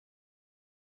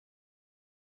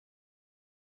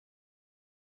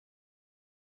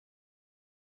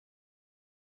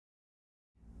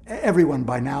Everyone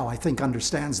by now, I think,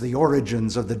 understands the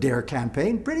origins of the DARE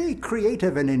campaign. Pretty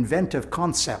creative and inventive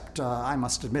concept. I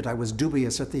must admit I was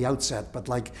dubious at the outset, but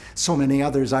like so many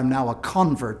others, I'm now a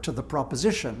convert to the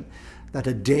proposition that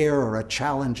a dare or a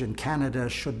challenge in Canada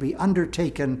should be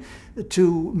undertaken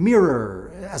to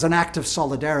mirror, as an act of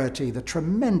solidarity, the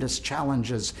tremendous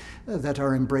challenges that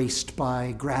are embraced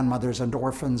by grandmothers and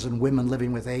orphans and women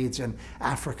living with AIDS in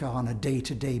Africa on a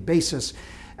day-to-day basis.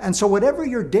 And so whatever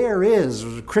your dare is,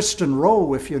 Kristen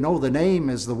Rowe, if you know the name,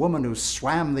 is the woman who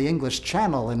swam the English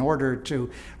Channel in order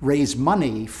to raise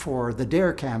money for the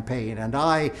DARE campaign. And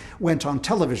I went on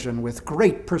television with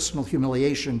great personal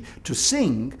humiliation to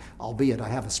sing, albeit I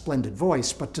have a splendid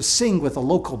voice, but to sing with a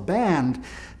local band.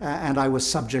 And I was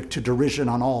subject to derision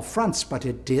on all fronts, but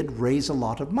it did raise a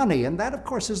lot of money. And that, of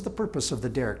course, is the purpose of the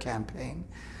DARE campaign.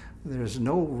 There's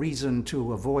no reason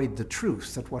to avoid the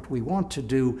truth that what we want to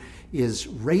do is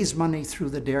raise money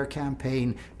through the DARE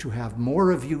campaign, to have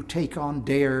more of you take on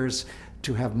dares,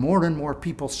 to have more and more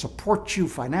people support you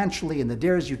financially in the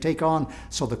dares you take on.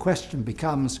 So the question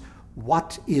becomes,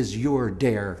 what is your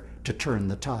dare to turn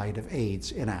the tide of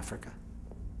AIDS in Africa?